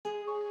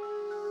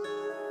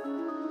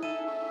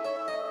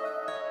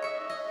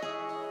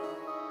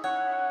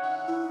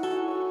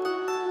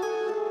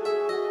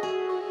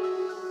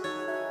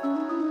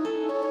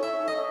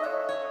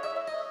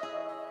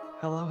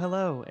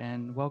Hello,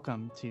 and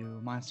welcome to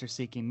Monster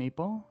Seeking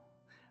Maple,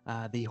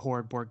 the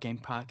Horde board game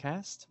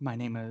podcast. My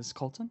name is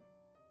Colton,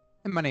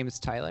 And my name is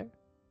Tyler.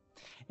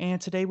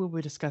 and today we'll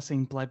be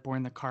discussing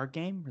Bloodborne, the card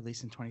game,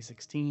 released in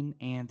 2016,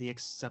 and the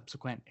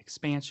subsequent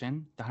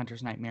expansion, The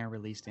Hunter's Nightmare,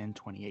 released in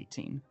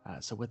 2018.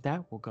 So with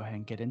that, we'll go ahead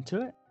and get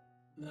into it.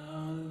 La,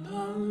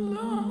 la,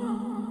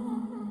 la.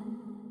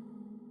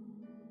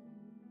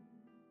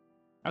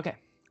 Okay.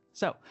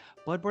 So,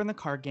 Bloodborne the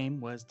card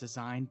game was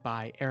designed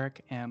by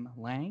Eric M.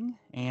 Lang,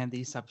 and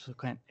the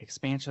subsequent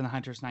expansion, The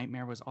Hunter's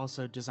Nightmare, was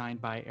also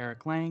designed by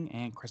Eric Lang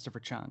and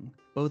Christopher Chung.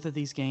 Both of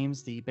these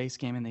games, the base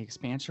game and the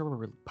expansion,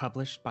 were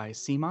published by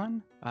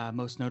CMON,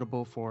 most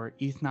notable for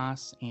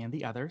Ethnos and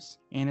the others,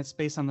 and it's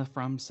based on the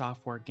From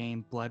Software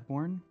game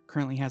Bloodborne.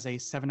 Currently has a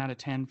 7 out of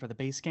 10 for the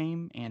base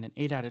game and an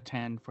 8 out of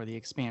 10 for the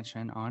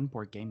expansion on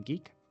Board Game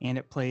Geek. And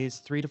it plays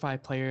 3 to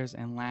 5 players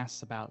and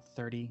lasts about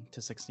 30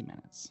 to 60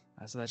 minutes.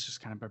 So that's just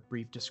kind of a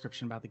brief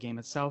description about the game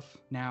itself.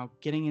 Now,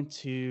 getting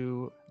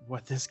into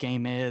what this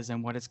game is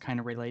and what it's kind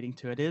of relating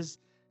to, it is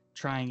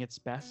trying its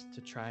best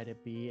to try to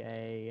be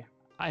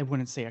I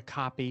wouldn't say a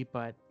copy,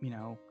 but,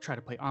 try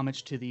to play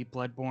homage to the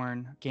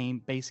Bloodborne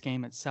base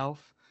game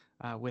itself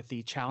with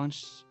the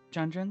challenge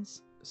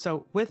dungeons.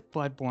 So with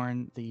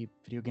Bloodborne, the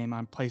video game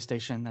on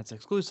PlayStation that's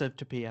exclusive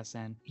to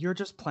PSN, you're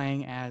just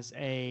playing as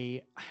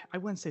I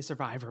wouldn't say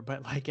survivor,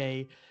 but like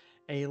a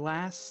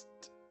last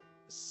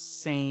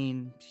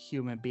sane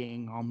human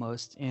being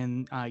almost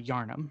in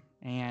Yharnam.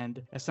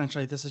 And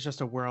essentially this is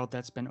just a world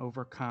that's been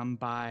overcome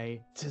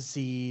by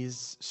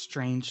disease,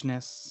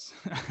 strangeness,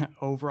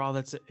 overall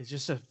it's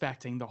just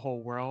affecting the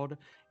whole world,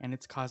 and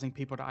it's causing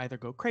people to either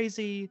go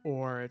crazy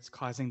or it's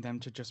causing them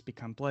to just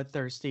become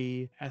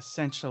bloodthirsty.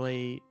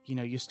 Essentially,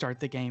 you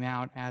start the game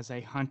out as a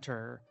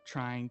hunter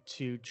trying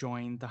to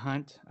join the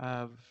hunt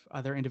of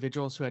other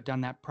individuals who had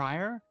done that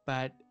prior,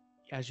 but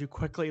as you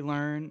quickly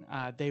learn,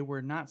 they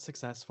were not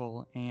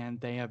successful, and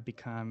they have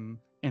become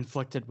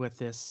inflicted with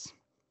this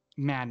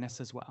madness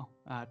as well,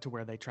 to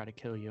where they try to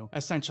kill you.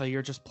 Essentially,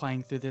 you're just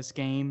playing through this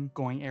game,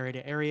 going area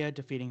to area,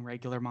 defeating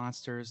regular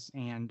monsters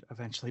and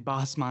eventually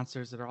boss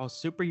monsters that are all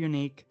super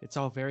unique. It's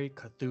all very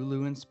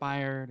Cthulhu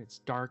inspired. It's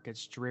dark,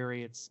 it's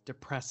dreary, it's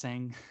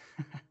depressing.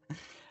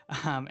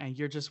 And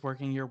you're just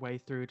working your way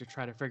through to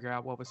try to figure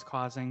out what was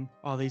causing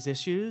all these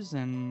issues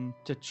and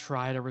to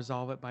try to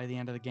resolve it by the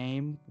end of the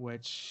game,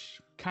 which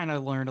kind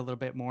of learned a little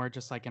bit more.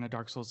 Just like in a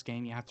Dark Souls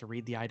game, you have to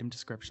read the item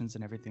descriptions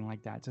and everything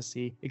like that to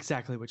see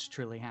exactly what's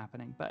truly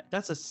happening. But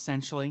that's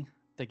essentially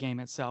the game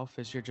itself.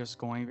 Is you're just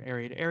going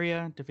area to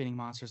area, defeating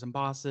monsters and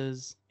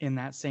bosses. In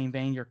that same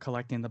vein, you're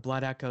collecting the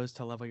blood echoes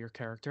to level your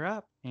character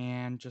up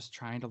and just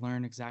trying to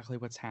learn exactly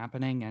what's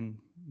happening. And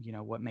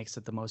what makes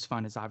it the most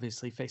fun is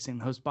obviously facing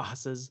those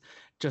bosses,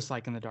 just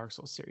like in the Dark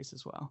Souls series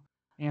as well.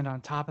 And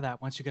on top of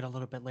that, once you get a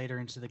little bit later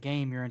into the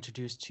game, you're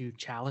introduced to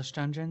chalice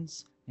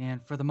dungeons.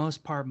 And for the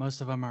most part,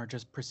 most of them are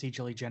just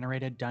procedurally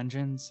generated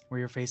dungeons where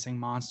you're facing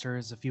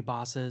monsters, a few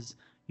bosses,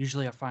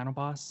 usually a final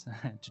boss,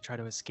 to try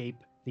to escape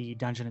the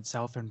dungeon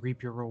itself and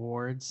reap your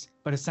rewards.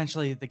 But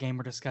essentially, the game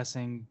we're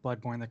discussing,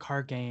 Bloodborne the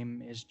card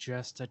game, is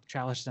just a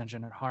chalice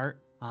dungeon at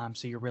heart.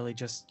 So you're really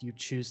you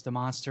choose the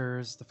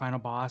monsters, the final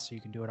boss, or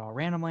you can do it all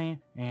randomly,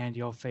 and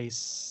you'll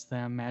face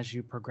them as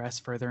you progress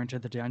further into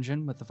the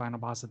dungeon with the final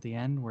boss at the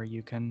end, where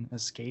you can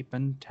escape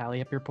and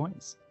tally up your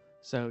points.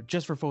 So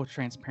just for full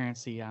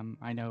transparency,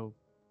 I know,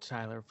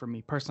 Tyler, for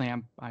me personally,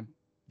 I'm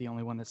the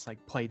only one that's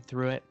played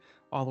through it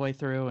all the way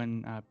through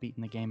and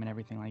beaten the game and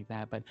everything like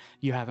that, but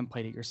you haven't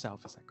played it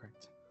yourself, is that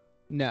correct?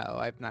 No,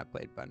 I've not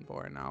played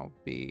Bloodborne. I'll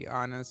be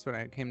honest, when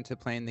I came to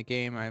playing the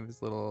game, I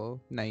was a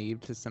little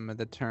naive to some of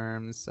the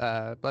terms.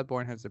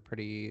 Bloodborne has a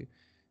pretty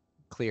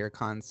clear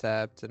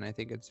concept, and I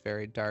think it's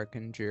very dark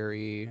and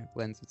dreary,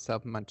 lends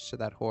itself much to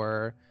that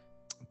horror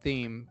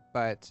theme,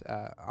 but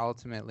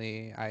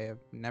ultimately I have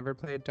never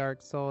played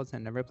Dark Souls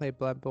and never played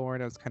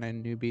Bloodborne. I was kind of a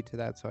newbie to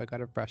that, so I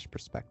got a fresh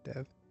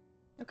perspective.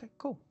 Okay,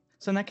 cool.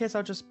 So in that case,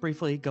 I'll just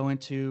briefly go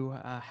into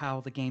how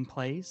the game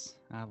plays,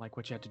 like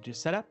what you have to do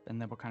setup, and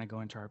then we'll kind of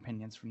go into our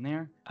opinions from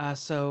there.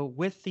 So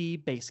with the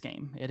base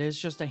game, it is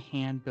just a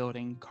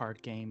hand-building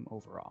card game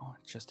overall.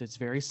 It's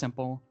very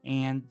simple,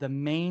 and the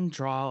main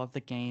draw of the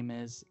game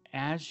is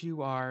as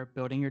you are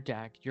building your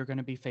deck, you're going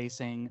to be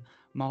facing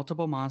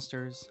multiple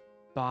monsters,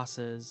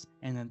 bosses,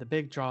 and then the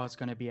big draw is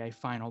going to be a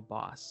final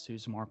boss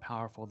who's more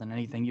powerful than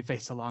anything you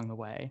face along the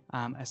way.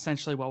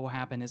 Essentially what will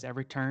happen is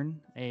every turn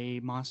a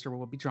monster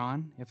will be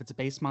drawn. If it's a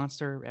base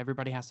monster,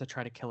 everybody has to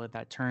try to kill it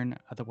that turn,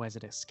 otherwise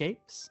it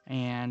escapes.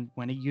 And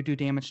when you do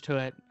damage to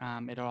it,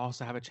 it'll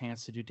also have a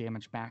chance to do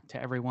damage back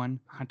to everyone.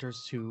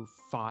 Hunters who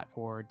fought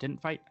or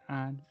didn't fight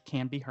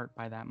can be hurt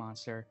by that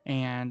monster.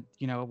 And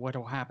what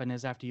will happen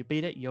is after you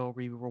beat it, you'll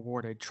be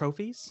rewarded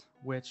trophies,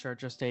 which are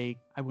just I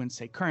wouldn't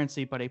say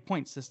currency, but a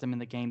point system in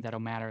the game that'll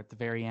matter the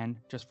very end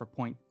just for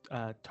point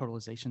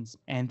totalizations.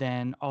 And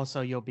then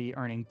also you'll be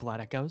earning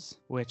Blood Echoes,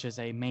 which is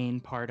a main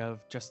part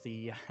of just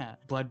the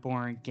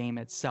Bloodborne game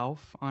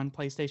itself on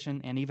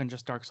PlayStation, and even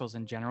just Dark Souls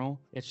in general.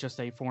 It's just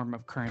a form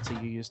of currency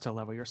you use to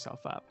level yourself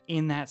up.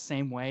 In that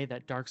same way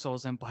that Dark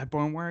Souls and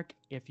Bloodborne work,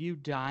 if you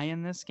die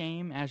in this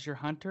game as your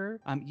hunter,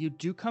 you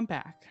do come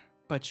back,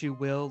 but you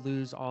will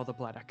lose all the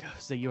Blood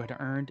Echoes that you had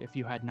earned if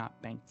you had not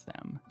banked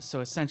them. So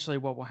essentially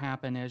what will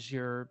happen is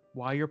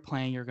while you're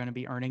playing, you're going to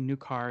be earning new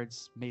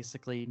cards,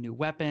 basically new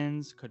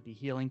weapons, could be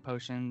healing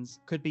potions,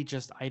 could be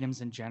just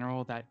items in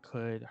general that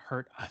could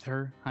hurt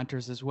other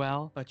hunters as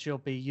well, but you'll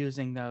be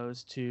using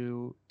those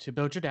to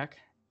build your deck.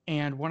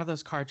 And one of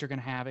those cards you're going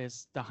to have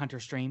is the Hunter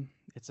Stream.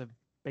 It's a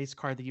base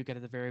card that you get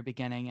at the very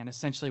beginning, and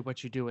essentially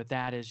what you do with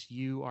that is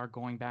you are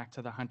going back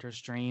to the Hunter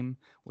Stream,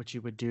 which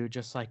you would do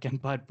just like in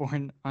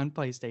Bloodborne on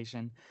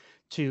PlayStation,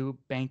 to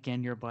bank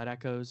in your Blood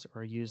Echoes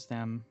or use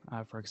them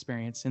for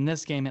experience. In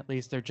this game, at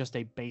least, they're just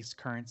a base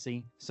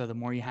currency, so the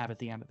more you have at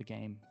the end of the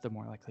game, the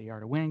more likely you are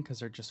to win because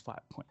they're just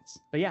flat points.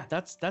 But yeah,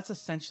 that's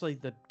essentially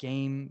the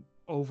game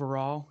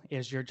overall.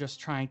 Is you're just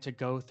trying to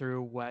go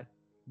through what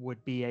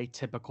would be a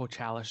typical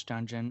Chalice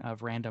dungeon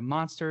of random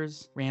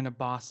monsters, random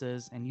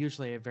bosses, and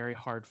usually a very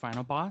hard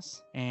final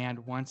boss. And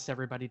once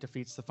everybody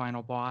defeats the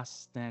final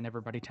boss, then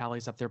everybody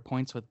tallies up their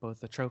points with both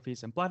the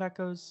trophies and Blood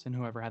Echoes, and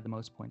whoever had the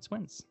most points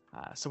wins.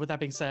 So with that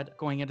being said,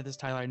 going into this,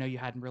 Tyler, I know you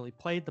hadn't really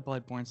played the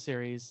Bloodborne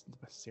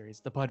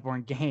the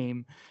Bloodborne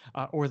game,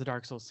 or the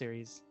Dark Souls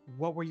series.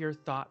 What were your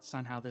thoughts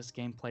on how this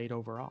game played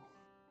overall?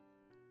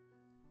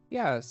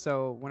 Yeah,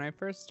 so when I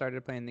first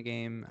started playing the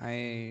game,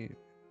 I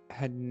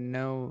had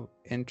no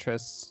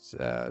interest,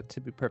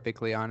 to be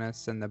perfectly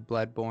honest, in the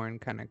Bloodborne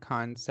kind of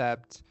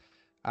concept.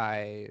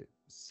 I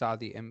saw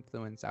the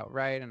influence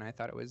outright, and I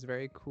thought it was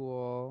very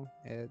cool.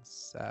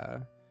 It's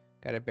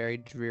got a very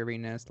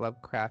dreariness,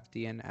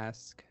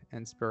 Lovecraftian-esque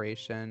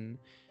inspiration,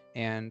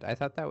 and I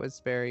thought that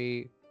was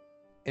very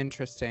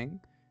interesting.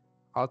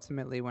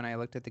 Ultimately, when I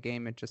looked at the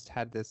game, it just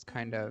had this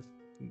kind of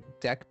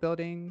deck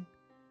building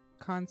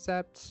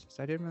concept,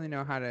 so I didn't really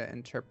know how to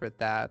interpret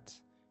that.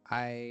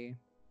 I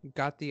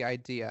got the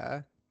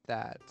idea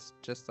that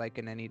just like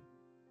in any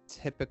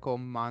typical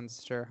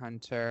Monster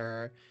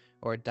Hunter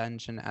or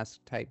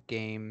dungeon-esque type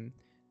game,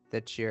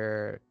 that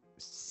you're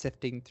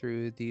sifting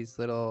through these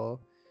little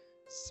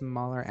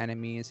smaller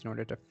enemies in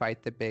order to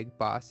fight the big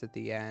boss at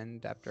the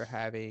end after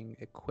having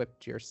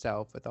equipped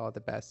yourself with all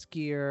the best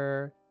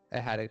gear. It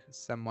had a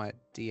somewhat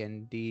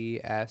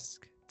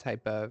D&D-esque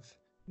type of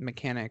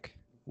mechanic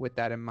with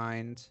that in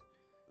mind.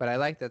 But I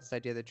like this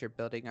idea that you're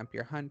building up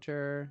your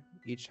hunter.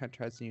 Each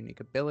hunter has a unique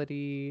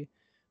ability.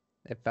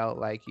 It felt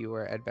like you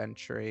were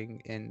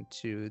adventuring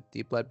into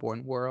the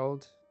Bloodborne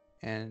world,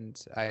 and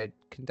I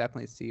can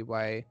definitely see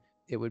why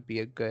it would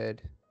be a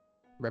good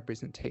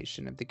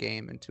representation of the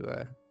game into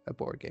a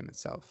board game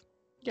itself.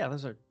 Yeah,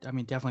 those are,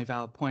 definitely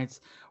valid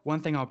points. One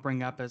thing I'll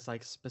bring up is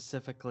like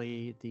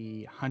specifically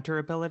the hunter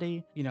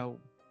ability.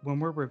 When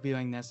we're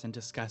reviewing this and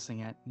discussing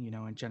it,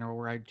 in general,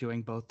 we're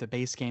doing both the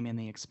base game and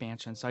the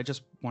expansion. So I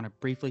just want to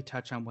briefly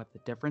touch on what the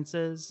difference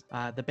is.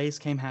 The base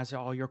game has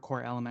all your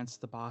core elements,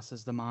 the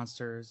bosses, the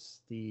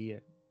monsters, the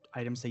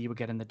items that you would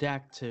get in the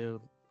deck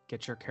to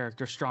get your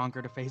character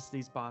stronger to face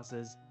these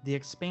bosses. The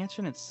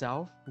expansion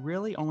itself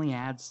really only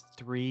adds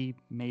 3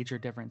 major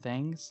different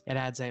things. It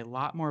adds a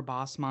lot more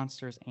boss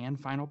monsters and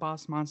final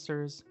boss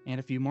monsters, and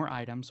a few more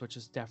items, which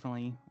is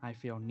definitely, I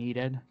feel,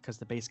 needed, because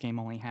the base game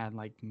only had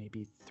like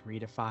maybe 3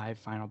 to 5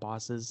 final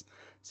bosses,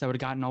 so it would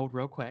have gotten old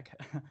real quick.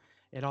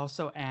 It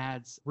also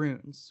adds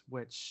runes,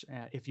 which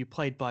if you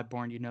played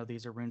Bloodborne,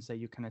 these are runes that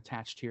you can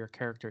attach to your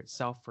character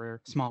itself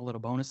for small little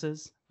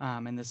bonuses.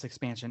 And this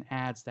expansion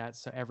adds that,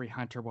 so every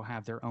hunter will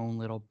have their own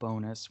little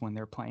bonus when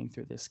they're playing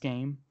through this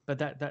game. But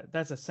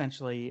that's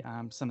essentially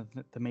some of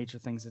the major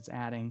things it's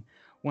adding.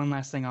 One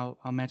last thing I'll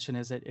mention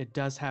is it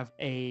does have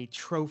a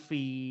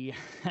trophy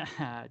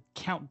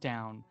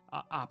countdown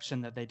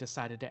option that they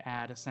decided to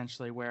add,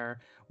 essentially, where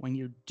when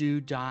you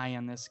do die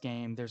in this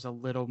game, there's a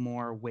little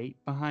more weight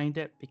behind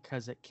it,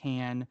 because it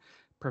can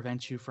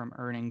prevent you from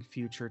earning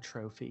future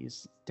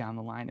trophies down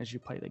the line as you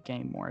play the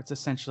game more. It's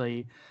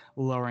essentially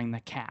lowering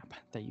the cap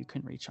that you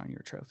can reach on your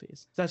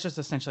trophies. So that's just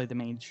essentially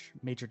the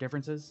major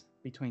differences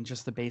between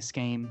just the base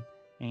game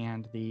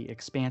and the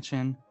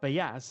expansion. But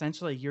yeah,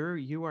 essentially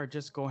you are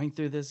just going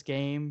through this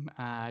game,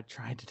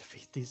 trying to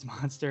defeat these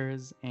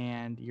monsters,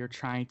 and you're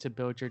trying to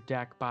build your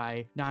deck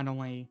by not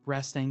only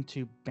resting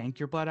to bank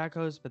your Blood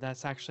Echoes, but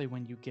that's actually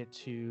when you get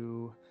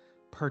to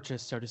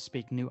purchase, so to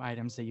speak, new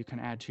items that you can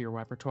add to your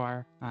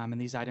repertoire. And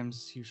these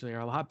items usually are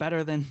a lot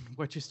better than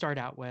what you start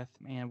out with.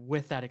 And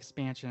with that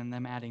expansion and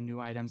them adding new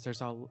items,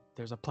 there's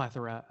a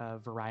plethora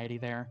of variety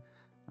there,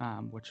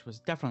 which was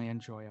definitely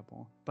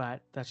enjoyable.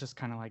 But that's just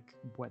kind of like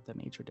what the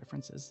major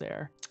difference is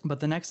there. But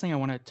the next thing I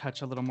want to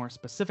touch a little more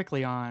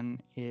specifically on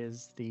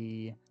is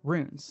the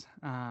runes.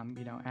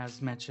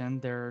 As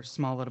mentioned, there are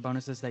small little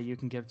bonuses that you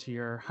can give to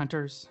your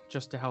hunters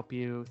just to help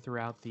you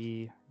throughout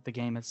the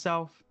game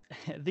itself.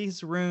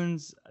 These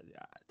runes,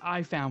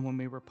 I found when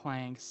we were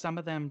playing, some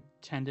of them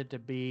tended to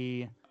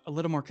be a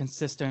little more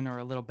consistent or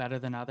a little better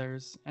than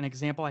others. An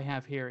example I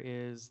have here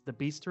is the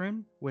Beast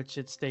Rune, which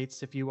it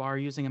states if you are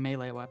using a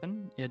melee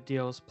weapon, it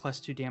deals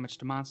 +2 damage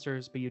to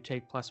monsters, but you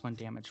take +1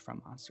 damage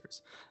from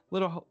monsters.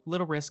 Little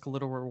risk, a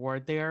little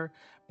reward there,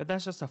 but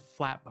that's just a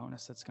flat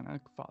bonus that's going to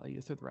follow you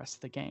through the rest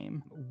of the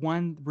game.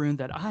 One rune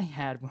that I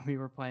had when we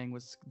were playing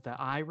was the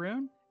Eye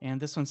Rune.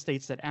 And this one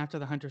states that after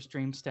the hunter's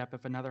dream step,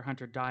 if another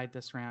hunter died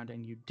this round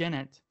and you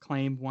didn't,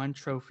 claim 1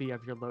 trophy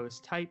of your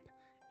lowest type.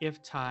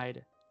 If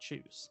tied,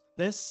 choose.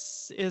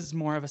 This is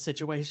more of a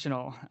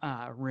situational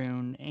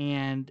rune,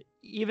 and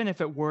even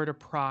if it were to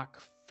proc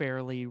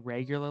fairly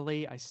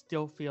regularly, I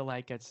still feel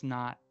like it's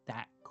not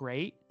that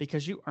great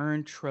because you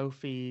earn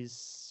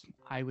trophies,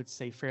 I would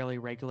say, fairly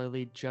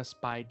regularly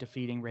just by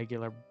defeating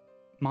regular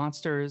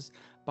monsters,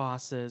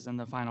 bosses, and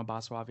the final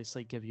boss will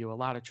obviously give you a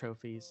lot of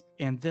trophies.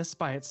 And this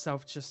by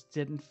itself just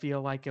didn't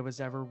feel like it was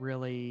ever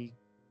really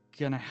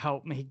gonna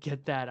help me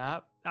get that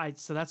up.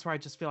 So that's where I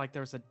just feel like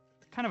there was a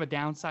kind of a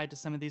downside to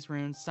some of these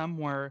runes. Some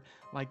were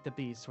like the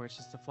Beast, where it's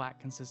just a flat,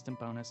 consistent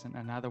bonus, and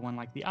another one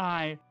like the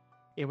Eye,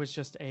 it was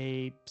just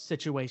a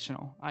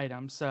situational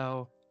item.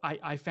 So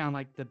I found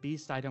like the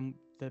Beast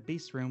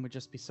rune would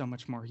just be so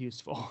much more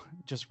useful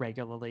just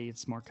regularly.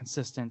 It's more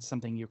consistent,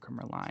 something you can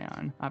rely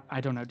on. I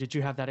don't know. Did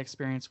you have that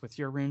experience with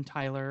your rune,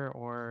 Tyler,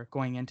 or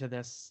going into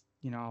this?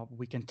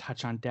 We can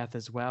touch on death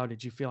as well.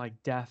 Did you feel like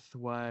death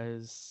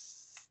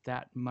was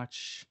that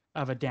much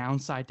of a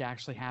downside to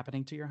actually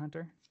happening to your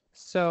hunter?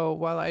 So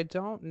while I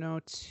don't know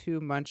too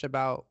much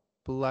about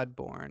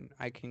Bloodborne,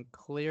 I can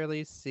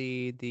clearly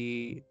see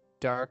the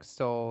Dark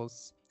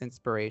Souls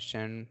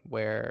inspiration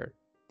where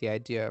the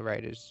idea,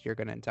 right, is you're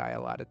going to die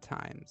a lot of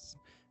times.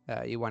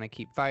 You want to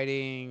keep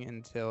fighting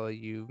until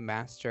you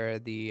master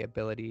the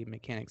ability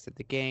mechanics of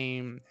the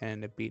game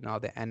and have beaten all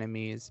the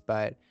enemies.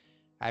 But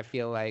I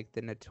feel like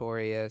the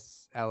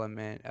notorious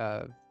element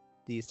of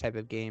these type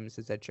of games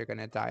is that you're going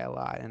to die a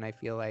lot, and I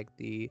feel like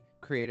the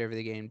creator of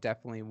the game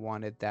definitely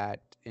wanted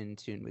that in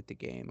tune with the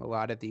game. A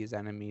lot of these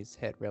enemies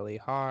hit really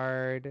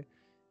hard,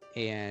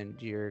 and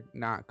you're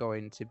not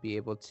going to be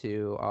able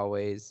to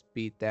always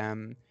beat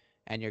them,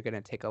 and you're going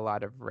to take a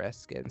lot of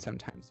risk, and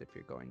sometimes if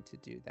you're going to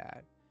do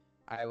that.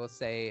 I will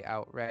say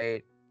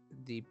outright,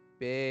 the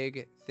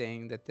big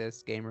thing that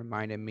this game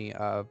reminded me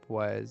of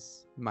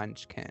was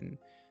Munchkin.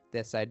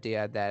 This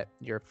idea that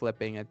you're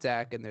flipping a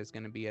deck and there's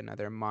going to be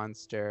another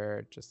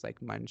monster, just like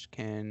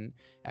Munchkin.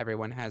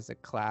 Everyone has a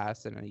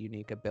class and a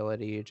unique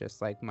ability,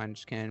 just like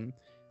Munchkin.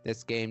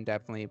 This game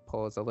definitely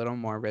pulls a little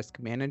more risk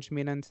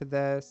management into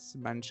this.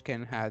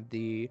 Munchkin had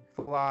the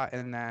flaw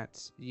in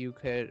that you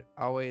could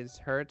always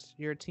hurt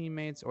your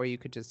teammates or you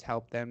could just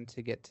help them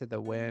to get to the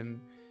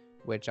win,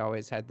 which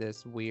always had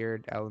this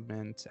weird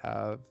element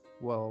of,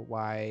 well,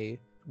 why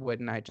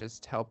wouldn't I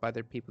just help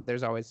other people?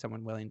 There's always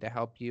someone willing to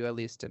help you, at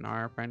least in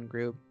our friend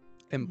group.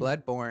 In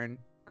Bloodborne,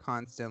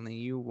 constantly,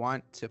 you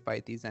want to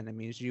fight these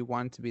enemies. You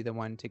want to be the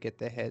one to get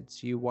the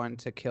hits. You want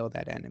to kill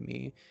that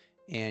enemy,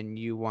 and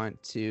you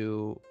want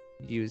to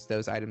use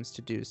those items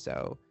to do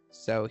so.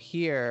 So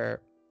here,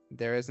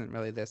 there isn't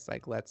really this,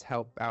 like, let's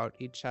help out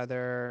each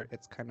other.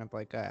 It's kind of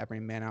like every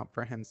man out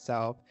for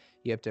himself.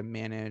 You have to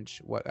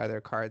manage what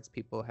other cards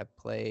people have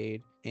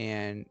played,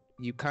 and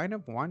you kind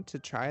of want to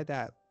try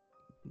that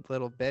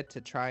little bit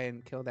to try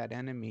and kill that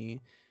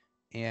enemy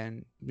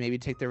and maybe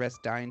take the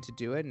risk dying to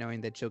do it, knowing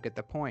that you'll get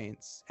the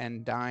points.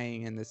 And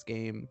dying in this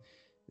game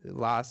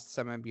lost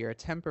some of your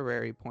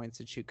temporary points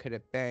that you could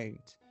have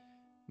banked,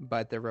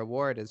 but the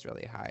reward is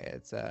really high.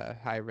 It's a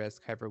high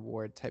risk, high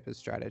reward type of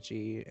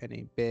strategy, and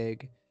a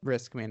big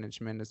risk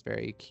management is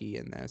very key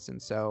in this.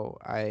 And so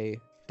I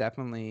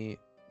definitely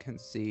can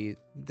see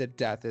the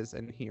death is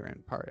an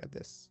inherent part of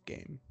this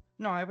game.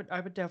 No, I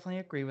would definitely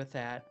agree with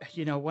that.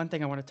 One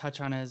thing I want to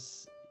touch on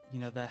is,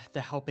 the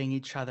helping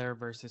each other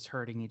versus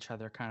hurting each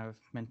other kind of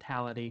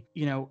mentality.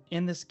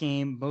 In this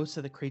game, most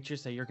of the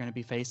creatures that you're going to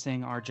be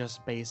facing are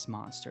just base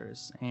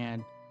monsters.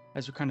 And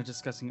as we're kind of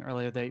discussing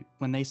earlier,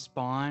 when they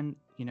spawn,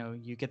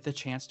 you get the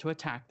chance to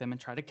attack them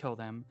and try to kill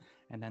them.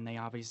 And then they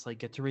obviously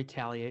get to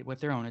retaliate with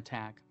their own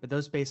attack. But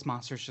those base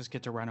monsters just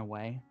get to run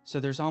away. So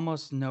there's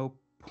almost no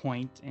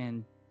point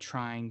in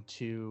trying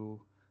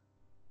to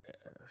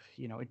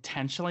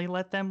intentionally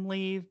let them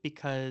leave,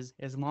 because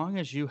as long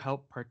as you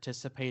help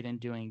participate in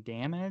doing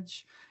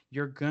damage,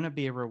 you're going to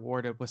be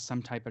rewarded with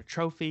some type of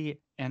trophy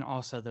and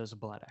also those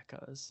blood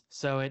echoes.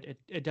 So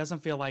it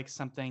doesn't feel like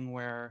something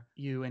where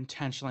you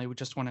intentionally would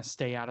just want to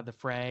stay out of the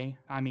fray.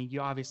 I mean,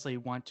 you obviously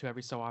want to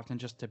every so often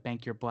just to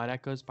bank your blood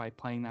echoes by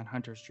playing that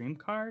Hunter's Dream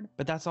card,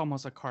 but that's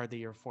almost a card that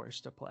you're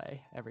forced to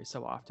play every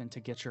so often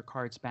to get your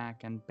cards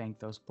back and bank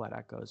those blood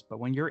echoes. But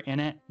when you're in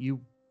it,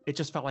 it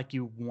just felt like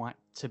you want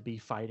to be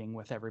fighting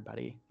with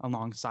everybody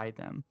alongside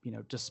them,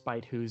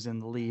 despite who's in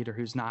the lead or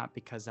who's not,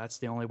 because that's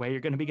the only way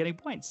you're going to be getting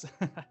points.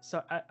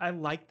 So I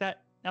like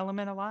that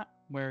element a lot,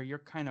 where you're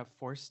kind of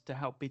forced to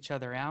help each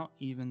other out,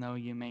 even though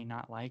you may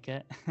not like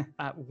it.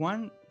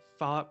 One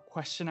follow-up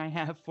question I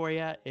have for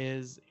you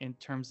is in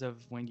terms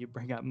of when you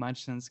bring up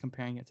Munchkins,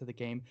 comparing it to the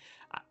game.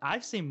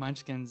 I've seen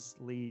Munchkins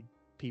lead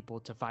people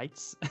to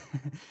fights.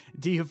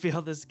 Do you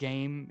feel this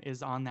game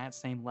is on that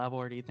same level,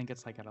 or do you think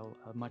it's like at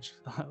a much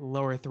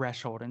lower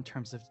threshold in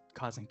terms of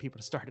causing people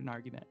to start an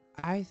argument?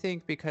 I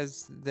think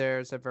because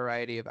there's a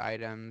variety of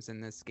items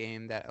in this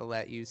game that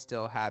let you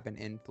still have an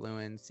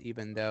influence,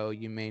 even though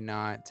you may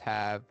not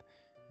have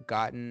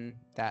gotten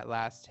that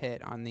last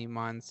hit on the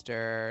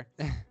monster.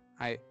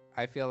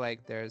 I feel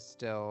like there's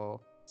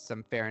still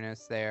some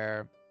fairness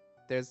there.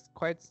 There's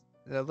quite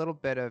a little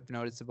bit of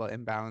noticeable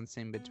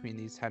imbalancing between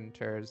these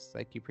hunters,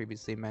 like you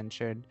previously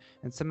mentioned,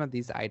 and some of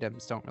these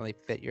items don't really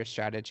fit your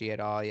strategy at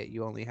all, yet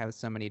you only have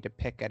so many to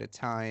pick at a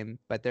time.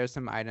 But there's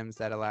some items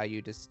that allow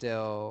you to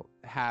still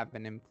have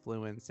an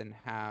influence and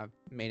have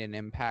made an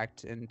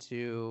impact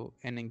into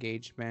an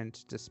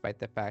engagement, despite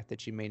the fact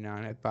that you may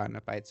not have fought in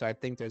a fight. So I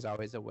think there's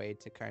always a way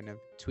to kind of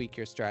tweak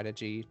your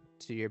strategy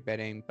to your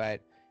bidding,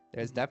 but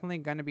there's definitely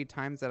going to be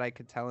times that I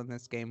could tell in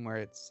this game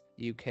where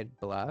you could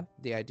bluff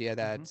the idea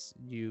that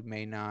you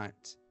may not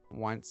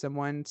want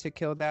someone to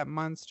kill that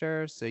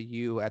monster, so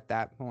you at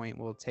that point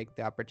will take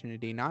the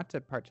opportunity not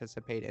to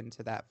participate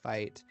into that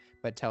fight,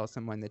 but tell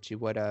someone that you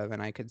would have.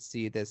 And I could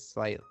see this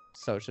slight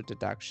social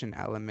deduction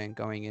element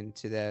going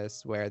into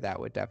this, where that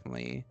would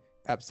definitely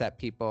upset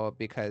people,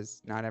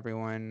 because not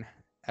everyone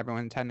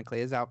technically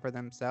is out for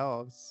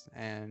themselves,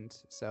 and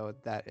so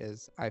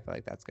I feel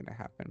like that's going to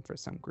happen for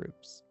some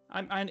groups.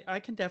 I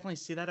can definitely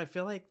see that. I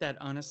feel like that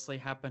honestly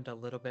happened a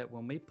little bit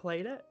when we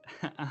played it.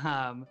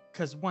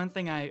 Because one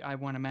thing I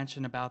want to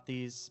mention about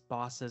these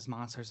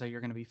monsters that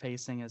you're going to be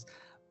facing is,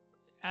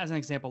 as an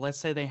example, let's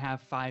say they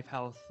have 5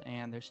 health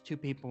and there's 2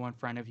 people in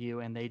front of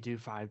you and they do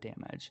 5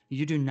 damage.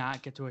 You do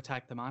not get to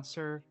attack the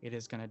monster. It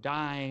is going to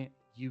die.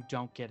 You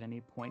don't get any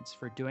points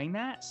for doing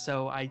that.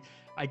 So I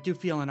do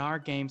feel in our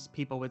games,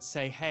 people would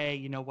say, hey,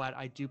 you know what?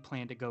 I do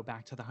plan to go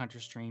back to the Hunter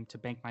Stream to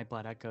bank my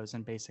Blood Echoes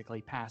and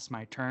basically pass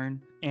my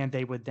turn. And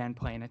they would then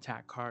play an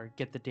attack card,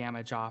 get the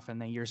damage off, and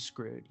then you're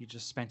screwed. You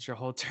just spent your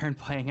whole turn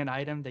playing an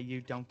item that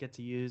you don't get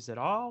to use at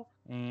all,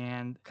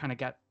 and kind of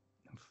got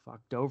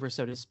fucked over,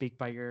 so to speak,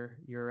 by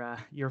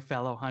your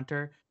fellow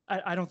hunter.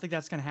 I don't think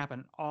that's going to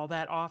happen all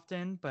that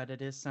often, but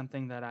it is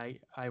something that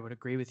I would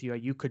agree with you.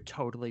 You could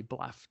totally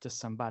bluff to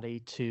somebody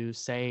to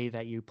say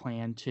that you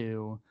plan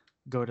to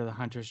go to the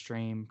Hunter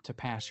Stream to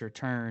pass your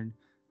turn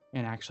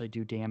and actually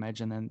do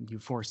damage, and then you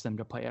force them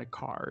to play a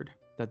card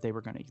that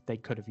they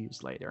could have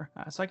used later.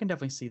 So I can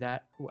definitely see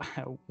that.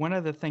 One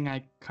other thing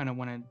I kind of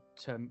wanted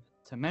to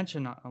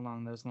mention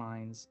along those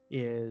lines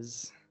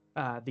is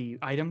the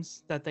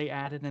items that they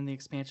added in the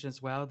expansion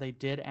as well. They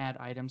did add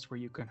items where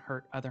you can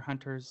hurt other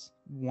hunters.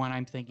 One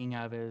I'm thinking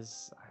of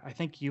is, I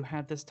think you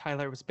had this,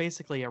 Tyler. It was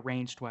basically a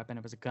ranged weapon.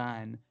 It was a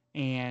gun.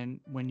 And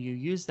when you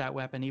use that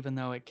weapon, even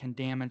though it can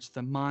damage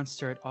the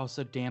monster, it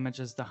also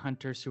damages the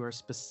hunters who are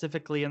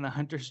specifically in the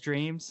Hunter's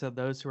Dream, so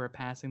those who are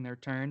passing their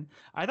turn.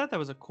 I thought that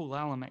was a cool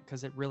element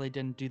because it really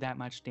didn't do that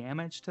much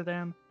damage to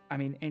them. I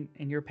mean,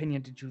 in your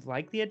opinion, did you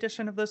like the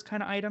addition of those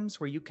kind of items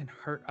where you can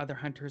hurt other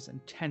hunters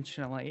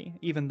intentionally,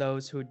 even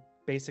those who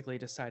basically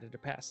decided to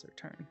pass their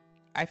turn?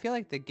 I feel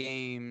like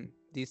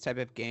these type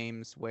of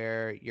games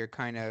where you're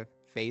kind of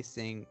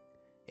facing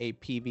a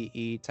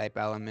PvE type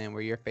element,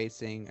 where you're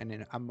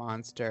facing a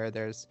monster,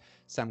 there's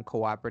some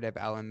cooperative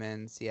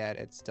elements, yet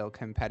it's still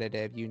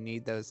competitive. You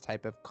need those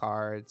type of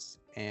cards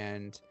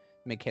and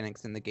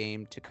mechanics in the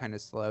game to kind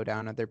of slow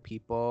down other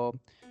people,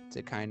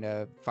 to kind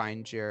of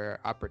find your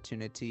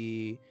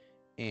opportunity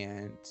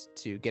and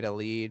to get a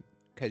lead,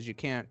 because you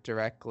can't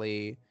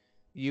directly,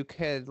 you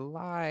could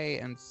lie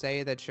and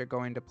say that you're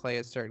going to play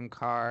a certain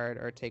card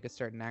or take a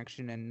certain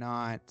action and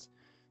not,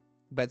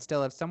 but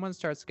still, if someone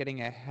starts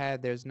getting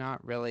ahead, there's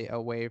not really a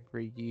way for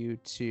you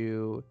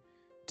to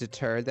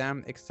deter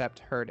them except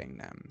hurting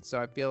them. So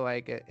I feel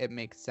like it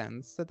makes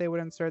sense that they would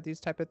insert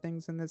these type of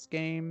things in this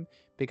game,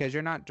 because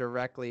you're not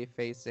directly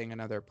facing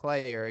another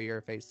player,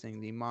 you're facing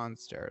the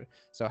monster.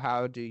 So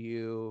how do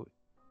you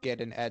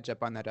get an edge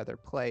up on that other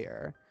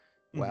player?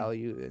 Well,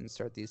 you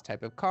insert these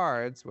type of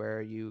cards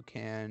where you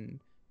can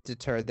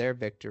deter their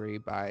victory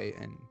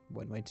and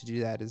one way to do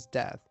that is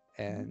death.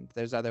 And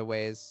there's other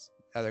ways,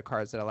 other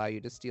cards that allow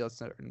you to steal a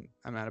certain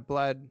amount of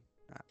blood,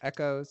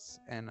 echoes,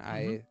 and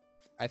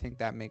I think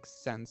that makes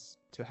sense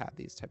to have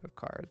these type of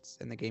cards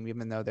in the game,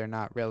 even though they're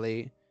not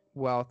really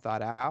well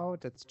thought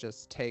out. It's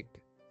just take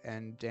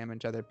and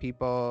damage other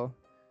people,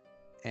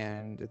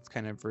 and it's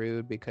kind of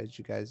rude because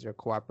you guys are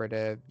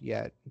cooperative,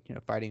 yet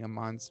fighting a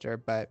monster,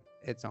 but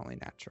it's only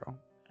natural.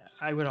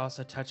 I would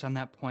also touch on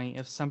that point.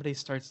 If somebody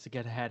starts to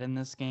get ahead in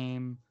this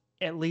game,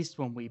 at least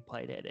when we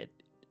played it, it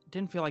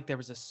didn't feel like there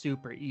was a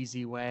super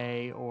easy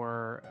way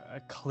or a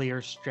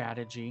clear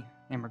strategy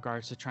in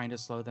regards to trying to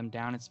slow them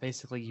down. It's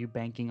basically you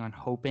banking on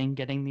hoping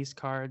getting these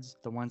cards,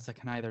 the ones that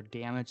can either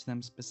damage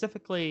them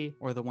specifically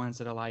or the ones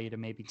that allow you to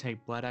maybe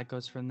take blood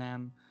echoes from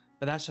them.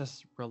 But that's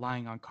just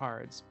relying on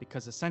cards,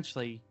 because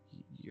essentially,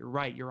 you're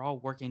right, you're all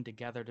working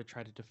together to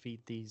try to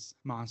defeat these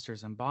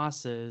monsters and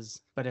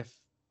bosses. But if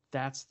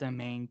that's the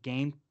main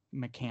game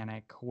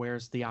mechanic.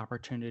 Where's the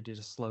opportunity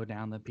to slow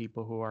down the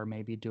people who are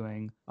maybe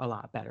doing a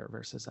lot better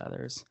versus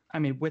others? I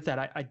mean, with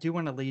that, I do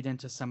want to lead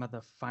into some of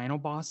the final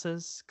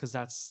bosses, because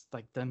that's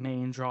like the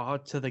main draw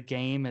to the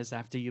game, is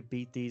after you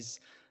beat these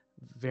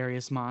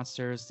various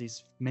monsters,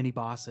 these mini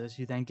bosses,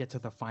 you then get to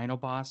the final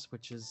boss,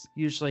 which is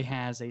usually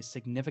has a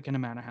significant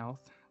amount of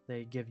health.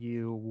 They give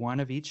you one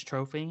of each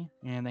trophy,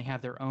 and they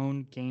have their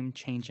own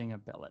game-changing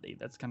ability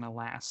that's going to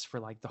last for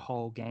like the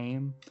whole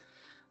game.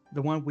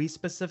 The one we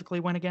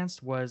specifically went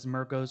against was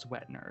Murgo's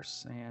Wet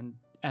Nurse, and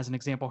as an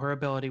example, her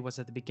ability was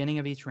at the beginning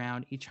of each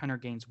round, each hunter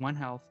gains 1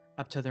 health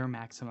up to their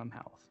maximum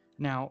health.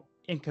 Now,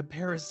 in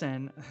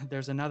comparison,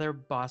 there's another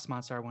boss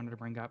monster I wanted to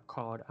bring up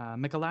called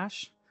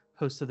Mikolash,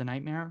 Host of the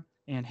Nightmare,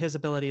 and his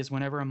ability is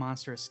whenever a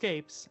monster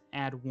escapes,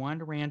 add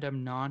 1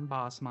 random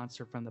non-boss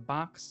monster from the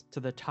box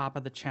to the top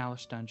of the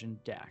Chalice Dungeon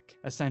deck,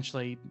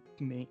 essentially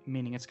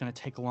meaning it's going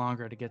to take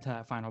longer to get to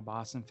that final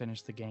boss and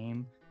finish the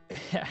game.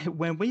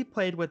 When we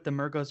played with the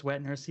Murgo's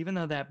Wet Nurse, even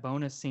though that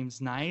bonus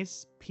seems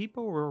nice,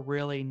 people were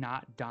really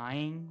not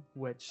dying,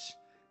 which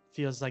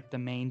feels like the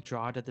main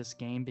draw to this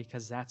game,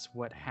 because that's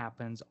what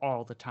happens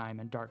all the time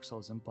in Dark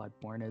Souls and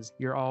Bloodborne. Is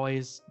you're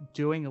always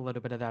doing a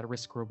little bit of that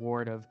risk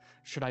reward of,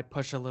 should I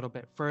push a little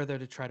bit further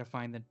to try to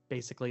find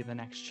basically the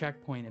next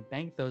checkpoint and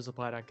bank those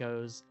blood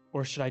echoes,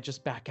 or should I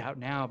just back out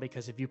now,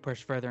 because if you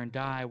push further and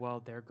die,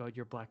 well, there go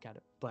your blood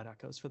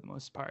echoes for the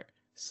most part.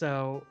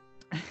 So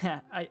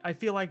I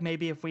feel like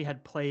maybe if we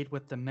had played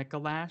with the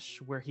Mikolash,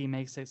 where he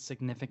makes it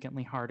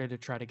significantly harder to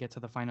try to get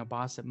to the final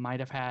boss, it might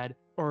have had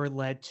or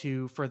led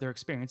to further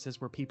experiences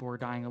where people were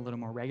dying a little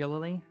more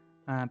regularly.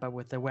 But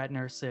with the Wet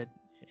Nurse, it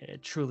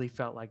truly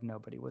felt like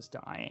nobody was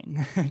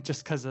dying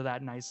just because of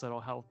that nice little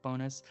health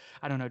bonus.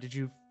 I don't know. Did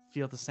you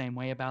feel the same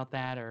way about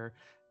that? Or,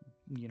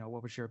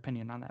 what was your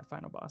opinion on that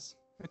final boss?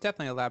 It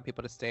definitely allowed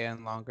people to stay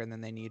in longer than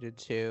they needed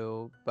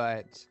to,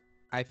 but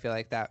I feel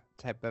like that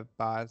type of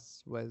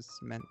boss was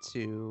meant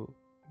to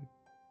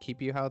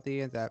keep you healthy,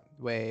 and that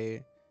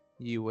way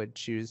you would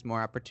choose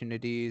more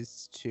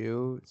opportunities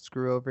to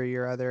screw over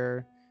your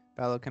other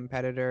fellow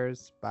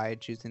competitors by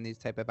choosing these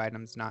type of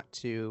items, not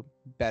to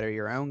better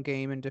your own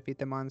game and defeat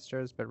the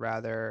monsters, but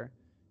rather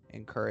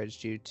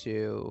encouraged you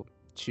to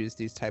choose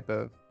these type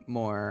of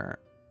more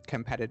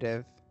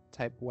competitive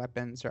type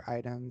weapons or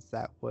items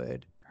that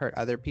would hurt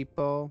other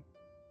people,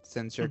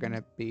 since you're going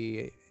to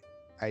be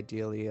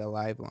ideally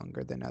alive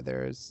longer than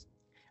others.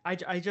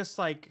 I just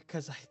like,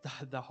 because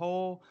the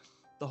whole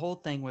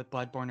thing with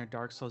Bloodborne and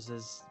Dark Souls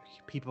is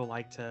people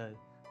like to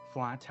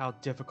flaunt how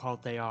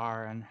difficult they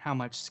are and how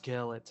much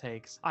skill it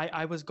takes.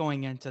 I was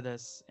going into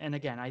this, and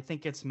again, I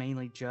think it's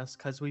mainly just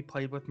because we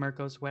played with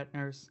Murgo's Wet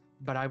Nurse,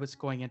 but I was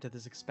going into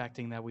this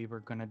expecting that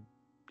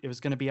it was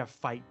going to be a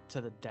fight to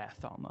the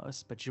death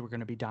almost, but you were going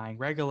to be dying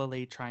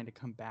regularly, trying to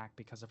come back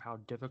because of how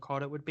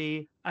difficult it would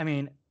be. I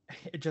mean,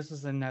 just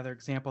as another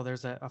example,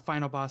 there's a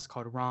final boss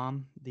called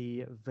Rom,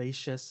 the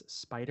Vacious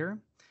Spider,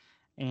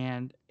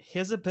 and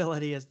his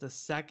ability is the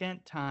second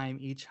time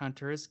each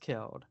hunter is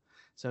killed.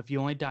 So if you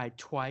only died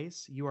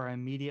twice, you are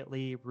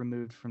immediately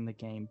removed from the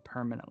game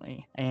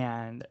permanently.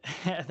 And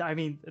I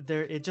mean,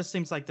 it just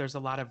seems like there's a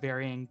lot of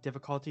varying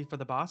difficulty for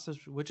the bosses,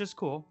 which is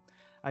cool.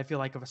 I feel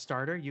like, of a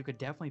starter, you could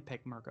definitely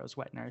pick Murgo's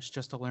Wet Nurse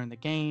just to learn the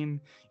game.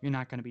 You're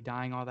not going to be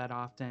dying all that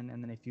often.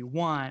 And then if you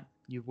want,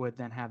 you would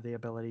then have the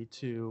ability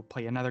to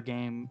play another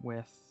game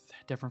with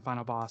a different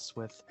final boss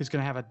who's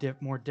going to have a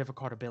more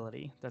difficult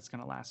ability that's going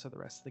to last for the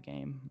rest of the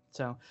game.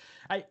 So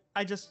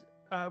I just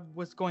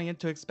was going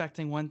into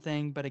expecting one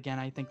thing, but again,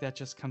 I think that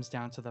just comes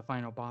down to the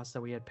final boss that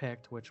we had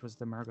picked, which was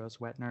the Murgo's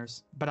Wet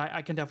Nurse. But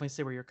I can definitely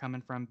see where you're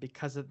coming from,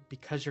 because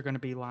you're going to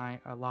be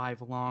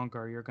alive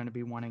longer. You're going to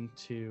be wanting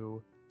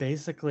to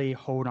basically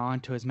hold on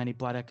to as many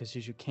blood echoes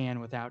as you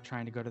can without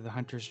trying to go to the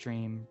hunter's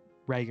dream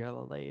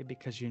regularly,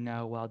 because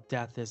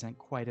death isn't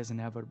quite as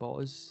inevitable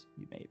as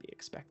you may be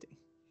expecting.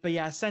 But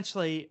yeah,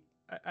 essentially,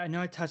 I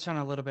know I touched on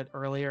it a little bit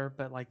earlier,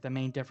 but like the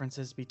main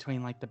differences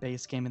between like the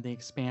base game and the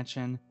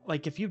expansion,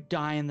 like if you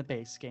die in the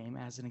base game,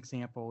 as an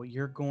example,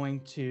 you're going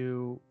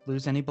to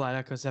lose any blood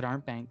echoes that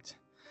aren't banked,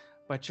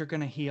 but you're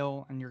going to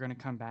heal and you're going to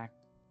come back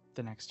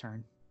the next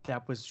turn.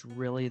 That was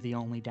really the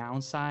only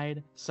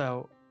downside.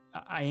 So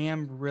I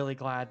am really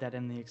glad that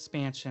in the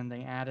expansion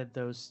they added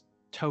those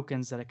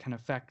tokens that it can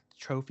affect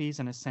trophies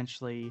and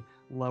essentially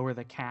lower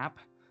the cap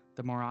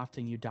the more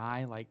often you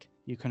die. Like,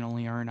 you can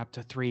only earn up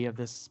to 3 of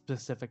this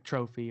specific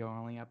trophy, or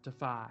only up to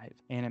 5,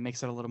 and it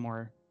makes it a little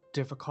more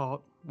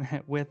difficult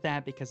with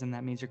that, because then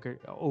that means you're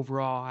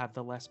overall have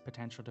the less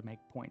potential to make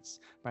points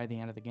by the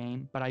end of the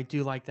game. But I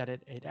do like that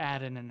it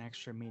added an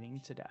extra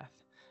meaning to death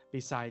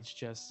besides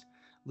just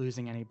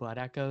losing any blood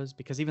echoes,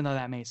 because even though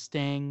that may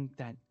sting,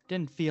 that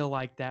didn't feel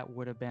like that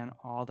would have been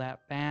all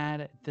that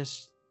bad.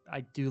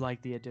 I do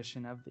like the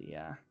addition of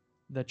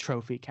the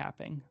trophy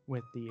capping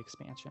with the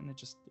expansion.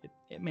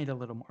 It made it a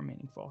little more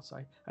meaningful, so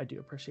I do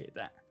appreciate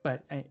that.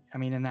 But I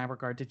mean, in that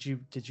regard, did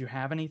you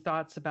have any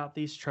thoughts about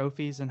these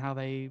trophies and how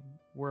they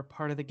were a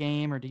part of the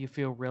game, or do you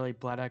feel really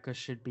Blood Echoes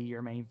should be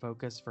your main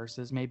focus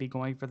versus maybe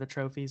going for the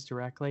trophies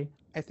directly?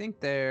 I think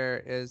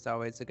there is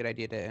always a good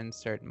idea to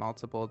insert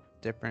multiple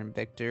different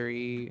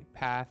victory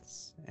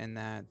paths, and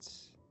that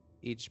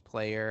each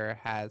player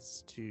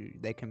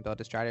they can build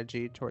a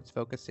strategy towards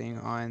focusing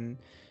on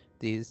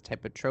these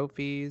type of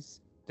trophies.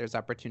 There's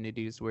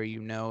opportunities where you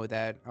know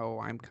that, oh,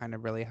 I'm kind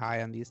of really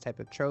high on these type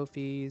of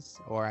trophies,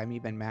 or I'm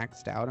even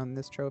maxed out on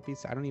this trophy,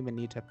 so I don't even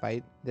need to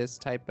fight this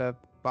type of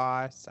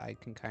boss. I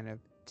can kind of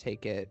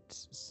take it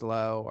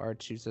slow or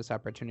choose this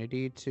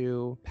opportunity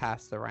to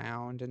pass the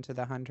round into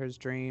the hunter's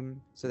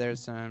dream. So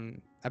there's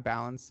a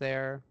balance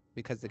there,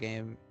 because the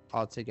game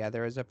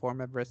altogether is a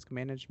form of risk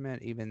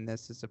management. Even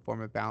this is a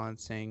form of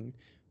balancing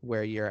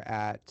where you're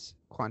at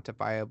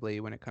quantifiably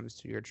when it comes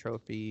to your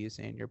trophies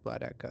and your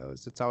Blood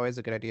Echoes. It's always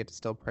a good idea to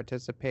still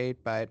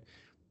participate, but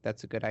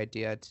that's a good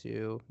idea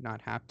to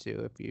not have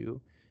to if you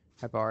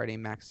have already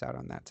maxed out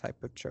on that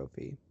type of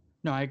trophy.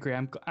 No, I agree.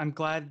 I'm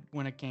glad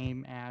when a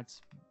game adds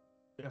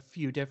a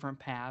few different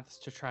paths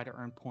to try to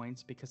earn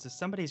points, because if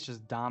somebody's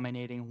just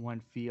dominating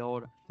one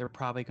field, they're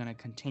probably going to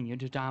continue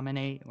to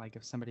dominate. Like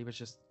if somebody was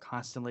just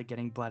constantly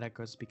getting Blood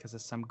Echoes because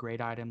of some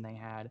great item they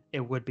had, it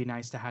would be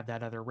nice to have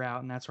that other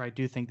route. And that's where I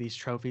do think these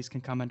trophies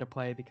can come into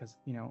play, because,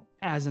 you know,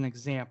 as an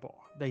example,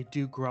 they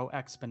do grow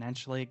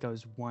exponentially. It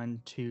goes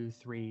 1, 2,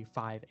 3,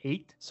 5,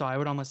 8. So I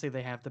would almost say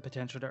they have the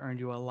potential to earn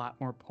you a lot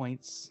more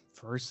points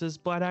versus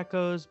Blood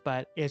Echoes,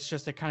 but it's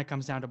just, it kind of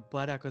comes down to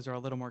Blood Echoes are a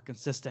little more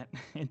consistent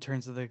in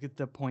terms of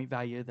the point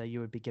value that you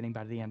would be getting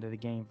by the end of the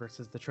game,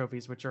 versus the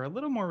trophies, which are a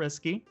little more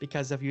risky,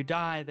 because if you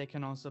die, they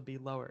can also be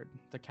lowered.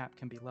 The cap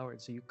can be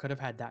lowered. So you could have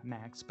had that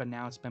max, but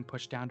now it's been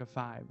pushed down to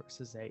 5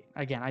 versus 8.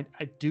 Again,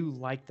 I do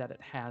like that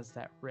it has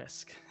that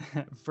risk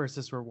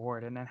versus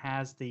reward, and it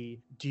has the,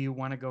 do you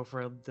want to go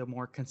for the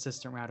more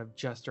consistent route of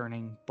just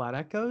earning Blood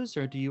Echoes,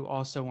 or do you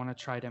also want to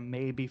try to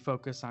maybe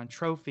focus on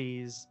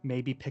trophies,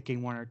 maybe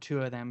picking 1 or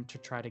 2 of them to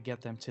try to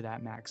get them to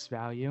that max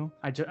value?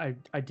 I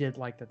did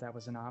like that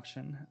was an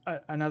option.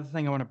 Another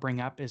thing I want to bring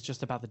up is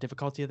just about the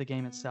difficulty of the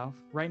game itself.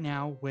 Right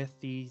now,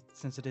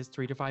 since it is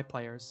 3 to 5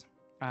 players,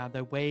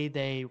 the way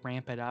they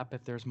ramp it up,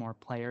 if there's more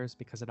players,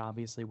 because it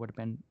obviously would have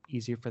been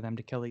easier for them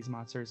to kill these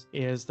monsters,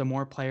 is the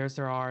more players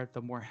there are,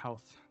 the more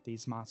health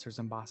these monsters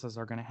and bosses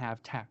are going to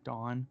have tacked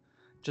on,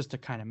 just to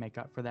kind of make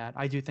up for that.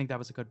 I do think that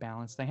was a good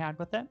balance they had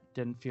with it.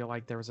 Didn't feel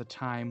like there was a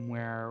time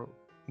where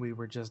we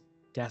were just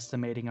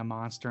decimating a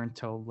monster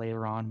until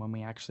later on when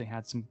we actually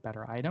had some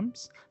better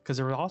items, because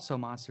there were also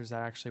monsters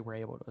that actually were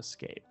able to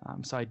escape.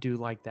 So I do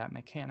like that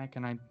mechanic,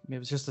 and it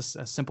was just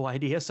a simple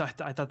idea, so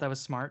I thought that was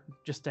smart,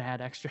 just to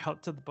add extra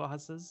help to the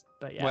bosses.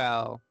 But yeah.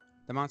 Well,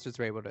 the monsters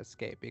were able to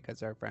escape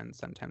because our friends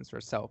sometimes were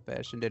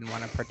selfish and didn't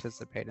want to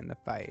participate in the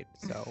fight.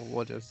 So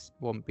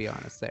we'll be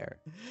honest there.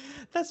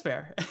 That's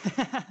fair.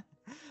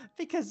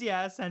 Because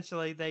yeah,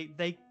 essentially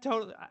they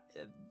totally,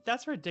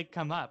 that's where it did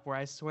come up, where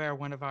I swear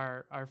one of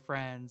our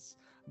friends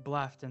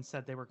bluffed and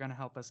said they were going to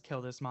help us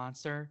kill this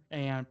monster,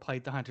 and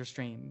played the hunter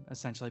stream,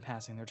 essentially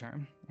passing their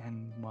turn.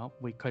 And well,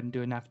 we couldn't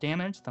do enough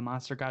damage. The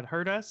monster got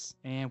hurt us,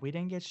 and we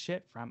didn't get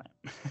shit from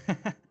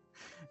it.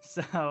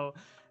 So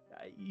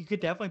you could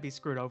definitely be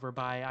screwed over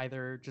by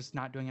either just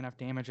not doing enough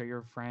damage, or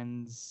your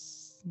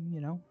friends, you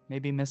know,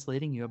 maybe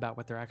misleading you about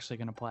what they're actually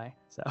going to play.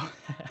 So a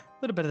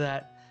little bit of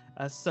that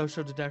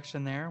social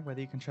deduction there, whether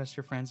you can trust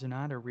your friends or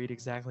not, or read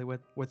exactly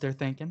what they're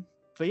thinking.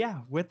 But yeah,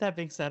 with that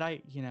being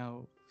said,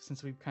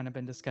 since we've kind of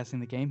been discussing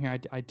the game here,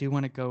 I do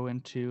want to go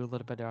into a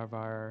little bit of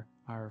our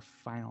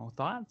final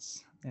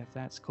thoughts, if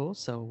that's cool.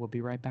 So we'll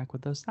be right back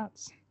with those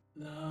thoughts.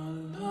 La,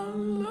 la,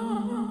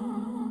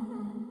 la.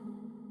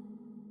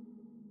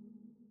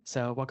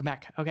 So welcome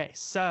back. Okay,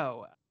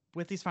 so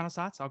with these final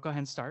thoughts, I'll go ahead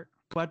and start.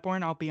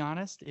 Bloodborne, I'll be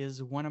honest,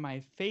 is one of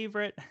my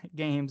favorite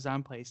games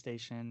on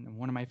PlayStation, and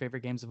one of my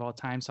favorite games of all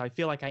time. So I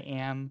feel like I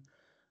am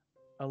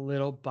a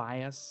little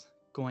biased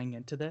going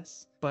into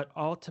this. But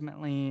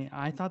ultimately,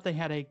 I thought they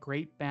had a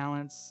great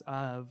balance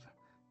of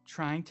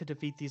trying to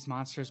defeat these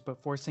monsters,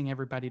 but forcing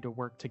everybody to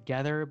work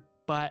together,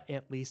 but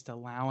at least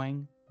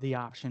allowing the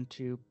option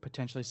to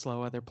potentially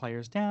slow other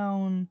players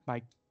down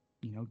by,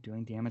 you know,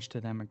 doing damage to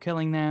them or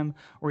killing them,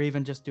 or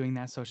even just doing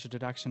that social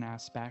deduction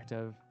aspect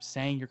of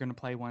saying you're going to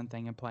play one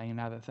thing and play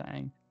another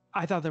thing.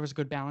 I thought there was a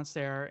good balance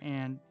there,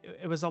 and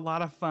it was a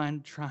lot of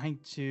fun trying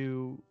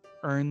to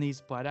earn these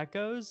Blood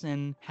Echoes,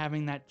 and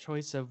having that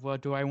choice of, well,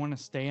 do I want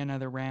to stay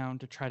another round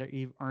to try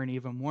to earn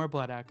even more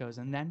Blood Echoes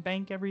and then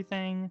bank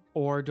everything,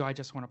 or do I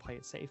just want to play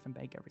it safe and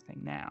bank everything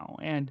now?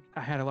 And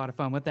I had a lot of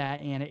fun with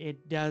that, and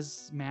it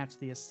does match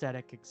the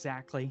aesthetic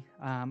exactly.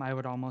 I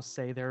would almost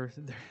say they're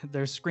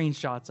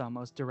screenshots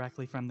almost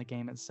directly from the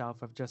game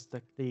itself, of just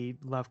the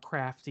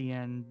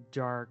Lovecraftian,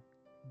 dark,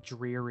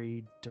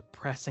 dreary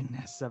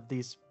depressingness of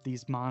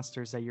these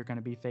monsters that you're going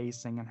to be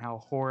facing, and how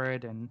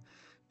horrid and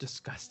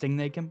disgusting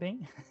they can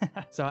be.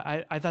 So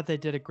I thought they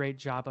did a great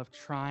job of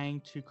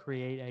trying to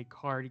create a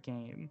card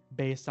game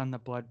based on the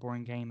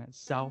Bloodborne game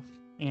itself,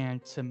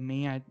 And to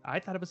me, I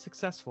thought it was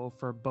successful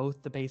for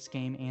both the base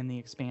game and the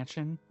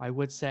expansion. I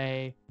would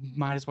say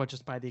might as well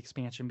just buy the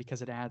expansion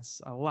because it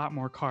adds a lot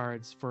more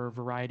cards for a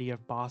variety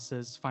of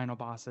bosses, final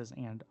bosses,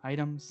 and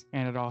items.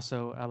 And it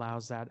also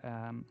allows that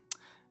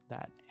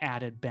that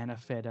added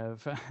benefit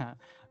of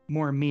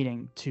more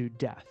meeting to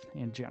death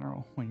in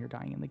general when you're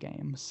dying in the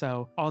game.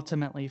 So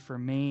ultimately for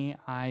me,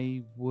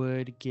 I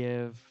would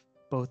give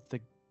both the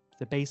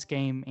base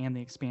game and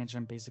the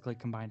expansion basically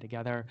combined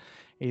together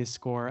a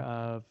score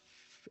of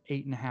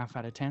 8.5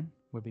 out of 10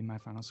 would be my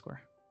final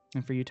score.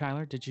 And for you,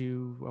 Tyler,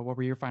 what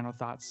were your final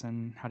thoughts,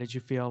 and how did you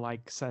feel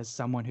like, as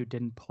someone who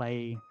didn't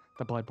play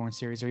the Bloodborne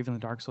series or even the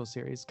Dark Souls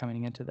series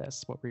coming into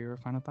this, what were your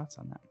final thoughts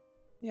on that?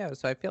 Yeah,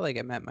 so I feel like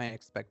it met my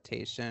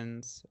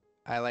expectations.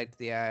 I liked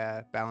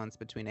the balance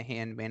between a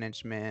hand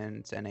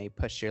management and a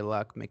push your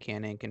luck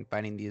mechanic in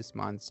fighting these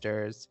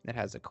monsters. It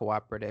has a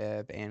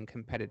cooperative and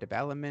competitive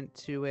element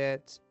to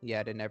it,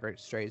 yet it never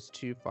strays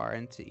too far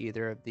into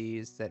either of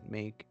these that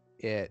make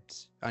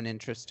it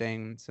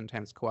uninteresting.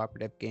 Sometimes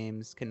cooperative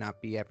games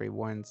cannot be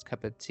everyone's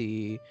cup of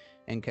tea,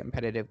 and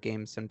competitive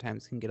games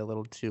sometimes can get a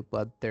little too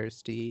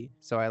bloodthirsty.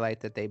 So I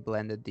like that they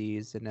blended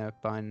these in a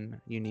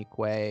fun, unique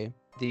way.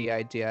 The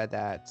idea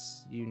that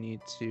you need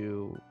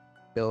to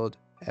build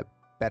a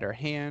better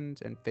hand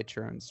and fit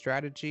your own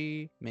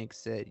strategy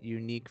makes it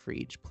unique for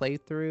each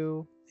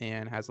playthrough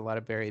and has a lot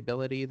of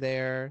variability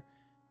there.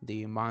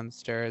 The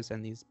monsters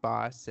and these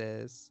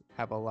bosses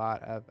have a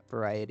lot of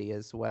variety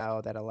as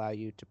well that allow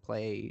you to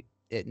play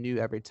it new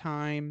every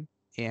time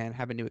and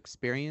have a new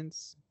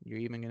experience. You're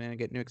even going to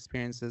get new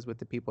experiences with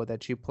the people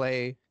that you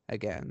play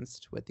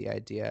against, with the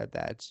idea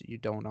that you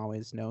don't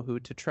always know who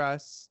to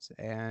trust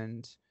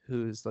and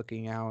who's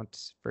looking out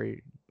for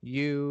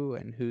you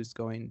and who's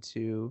going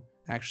to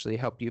actually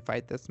help you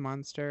fight this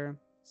monster.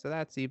 So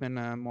that's even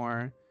a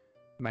more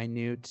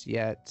minute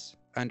yet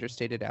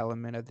understated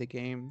element of the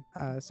game.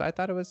 So I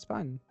thought it was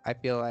fun. I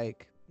feel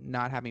like,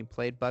 not having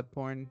played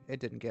Bloodborne, it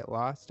didn't get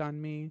lost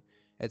on me.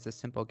 It's a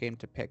simple game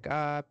to pick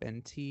up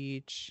and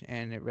teach,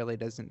 and it really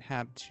doesn't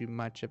have too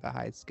much of a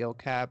high skill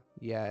cap,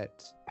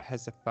 yet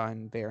has a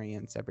fun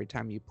variance every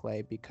time you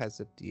play because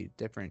of the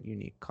different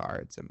unique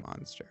cards and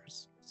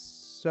monsters.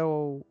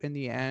 So in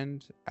the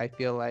end, I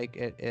feel like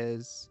it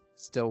is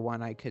still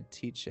one I could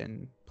teach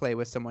and play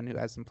with someone who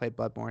hasn't played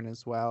Bloodborne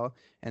as well,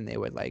 and they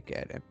would like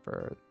it. And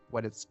for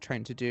what it's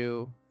trying to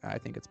do, I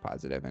think it's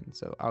positive, and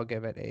so I'll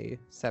give it a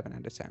 7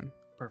 out of 10.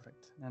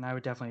 Perfect. And I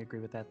would definitely agree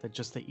with that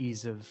just the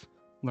ease of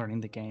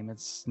learning the game,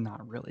 it's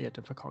not really a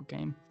difficult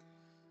game.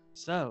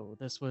 So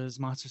this was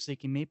Monster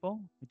Seeking Meeple.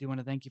 We do want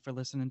to thank you for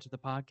listening to the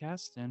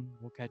podcast, and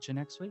we'll catch you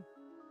next week.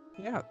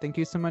 Yeah, thank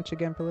you so much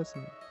again for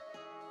listening.